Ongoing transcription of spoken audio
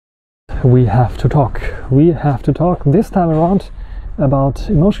we have to talk. We have to talk this time around about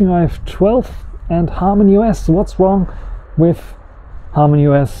EMUI12 and HarmonyOS. What's wrong with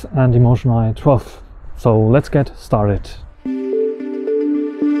HarmonyOS and EMUI12? So let's get started.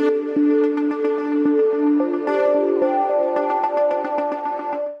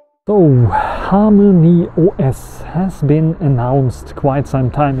 So HarmonyOS has been announced quite some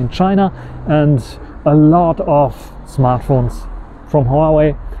time in China, and a lot of smartphones from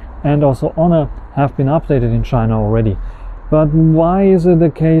Huawei and also Honor have been updated in China already. But why is it the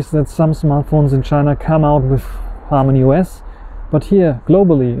case that some smartphones in China come out with HarmonyOS, but here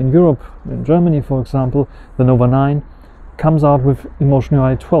globally in Europe, in Germany for example, the Nova 9 comes out with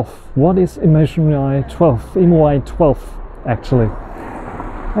EMUI12? What is EMUI12 actually?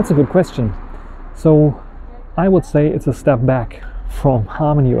 That's a good question. So I would say it's a step back from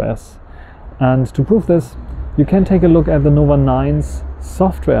HarmonyOS. And to prove this, you can take a look at the Nova 9's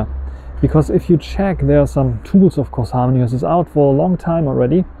software. Because if you check, there are some tools, of course, HarmonyOS is out for a long time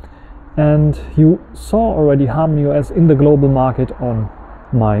already. And you saw already HarmonyOS in the global market on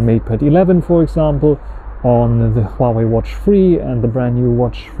my MatePad 11, for example, on the Huawei Watch 3 and the brand new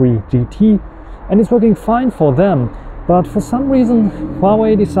Watch 3 GT. And it's working fine for them. But for some reason,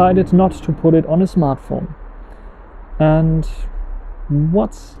 Huawei decided not to put it on a smartphone. And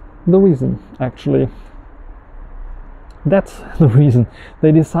what's the reason, actually? That's the reason.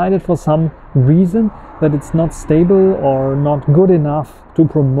 They decided for some reason that it's not stable or not good enough to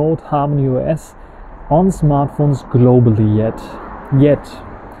promote HarmonyOS on smartphones globally yet.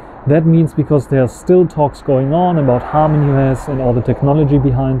 That means because there are still talks going on about HarmonyOS and all the technology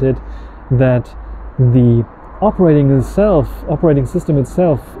behind it, that the operating system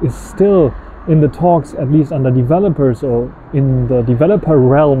itself is still in the talks, at least under developers or in the developer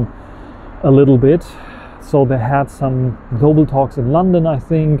realm a little bit. So they had some global talks in London, I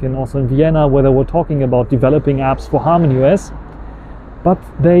think, and also in Vienna, where they were talking about developing apps for HarmonyOS, but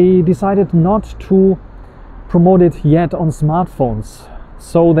they decided not to promote it yet on smartphones.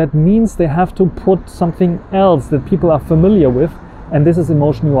 So that means they have to put something else that people are familiar with, and this is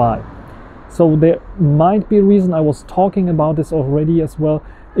EMUI. So there might be a reason, I was talking about this already as well.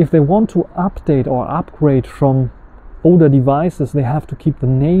 If they want to update or upgrade from older devices, they have to keep the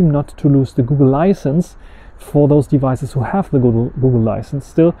name, not to lose the Google license for those devices who have the Google license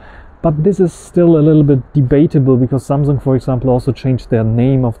still. But this is still a little bit debatable, because Samsung, for example, also changed their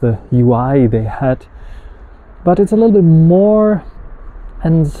name of the UI they had. But it's a little bit more,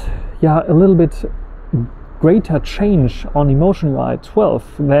 and yeah, a little bit greater change on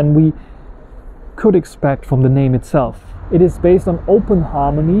EMUI12 than we could expect from the name itself. It is based on Open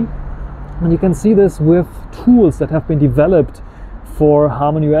Harmony, and you can see this with tools that have been developed for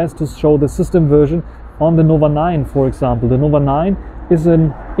HarmonyOS to show the system version on the Nova 9, for example. The Nova 9 is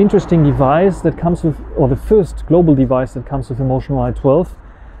an interesting device that comes with, or the first global device that comes with EMUI12.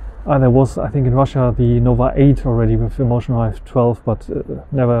 There was, I think, in Russia the Nova 8 already with EMUI12, but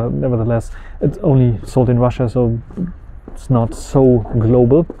nevertheless, it's only sold in Russia, so it's not so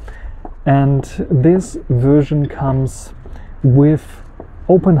global. And this version comes with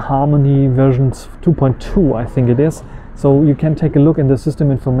Open Harmony versions 2.2, I think it is. So you can take a look in the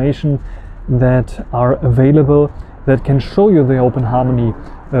system information that are available that can show you the Open Harmony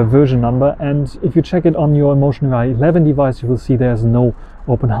version number. And if you check it on your EMUI11 device, you will see there's no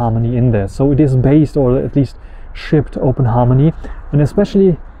Open Harmony in there. So it is based, or at least shipped, Open Harmony. And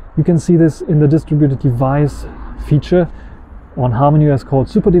especially you can see this in the distributed device feature. On HarmonyOS called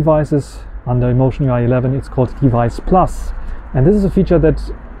Super Devices, under EMUI11 it's called Device Plus. And this is a feature that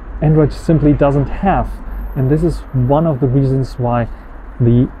Android simply doesn't have. And this is one of the reasons why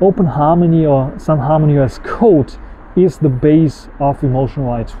the Open Harmony or some HarmonyOS code is the base of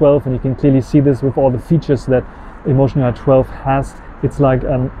EMUI12. And you can clearly see this with all the features that EMUI12 has. It's like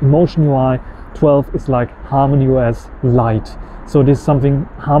EMUI12 is like HarmonyOS Lite. So it is something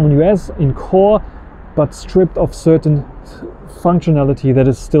HarmonyOS in core, but stripped of certain functionality that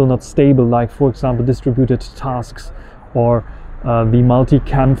is still not stable, like for example distributed tasks or the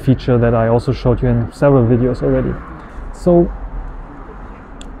multi-cam feature that I also showed you in several videos already. So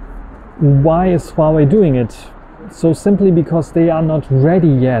why is Huawei doing it? So simply because they are not ready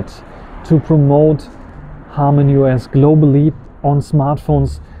yet to promote HarmonyOS globally on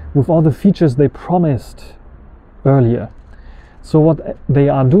smartphones with all the features they promised earlier. So what they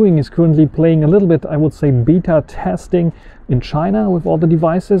are doing is currently playing a little bit, I would say, beta testing in China with all the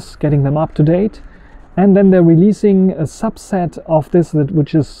devices, getting them up to date. And then they're releasing a subset of this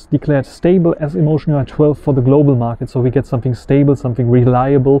which is declared stable as EMUI12 for the global market. So we get something stable, something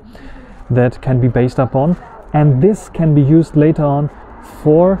reliable that can be based upon. And this can be used later on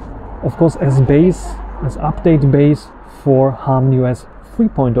for of course, as update base for HarmonyOS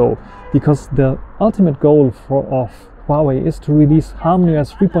 3.0, because the ultimate goal of Huawei is to release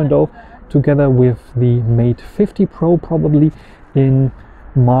HarmonyOS 3.0 together with the Mate 50 Pro, probably in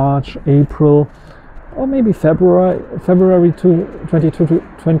March, April, or maybe February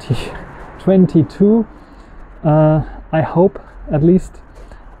 2022. I hope, at least.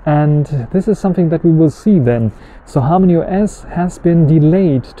 And this is something that we will see then. So HarmonyOS has been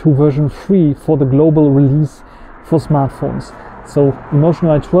delayed to version 3 for the global release for smartphones. So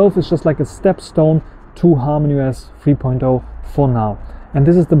EMUI12 is just like a stepstone to HarmonyOS 3.0 for now. And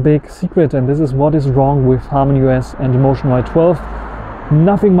this is the big secret, and this is what is wrong with HarmonyOS and EMUI12.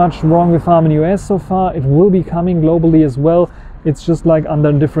 Nothing much wrong with HarmonyOS so far. It will be coming globally as well. It's just like under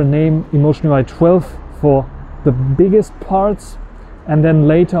a different name, EMUI12 for the biggest parts. And then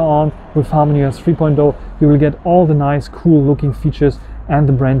later on with HarmonyOS 3.0, you will get all the nice, cool looking features and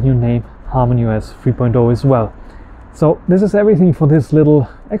the brand new name HarmonyOS 3.0 as well. So this is everything for this little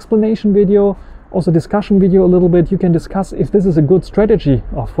explanation video, also discussion video a little bit. You can discuss if this is a good strategy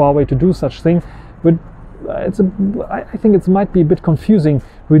of Huawei to do such thing, but I think it might be a bit confusing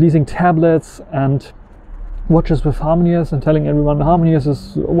releasing tablets and watches with HarmonyOS and telling everyone HarmonyOS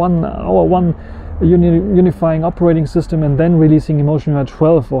is one unifying operating system, and then releasing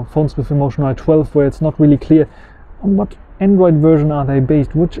EMUI12 or phones with EMUI12 where it's not really clear on what Android version are they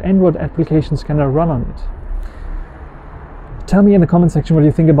based, which Android applications can I run on it. Tell me in the comment section what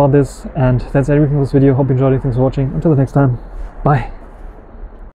you think about this, and that's everything for this video. Hope you enjoyed it. Thanks for watching. Until the next time, bye.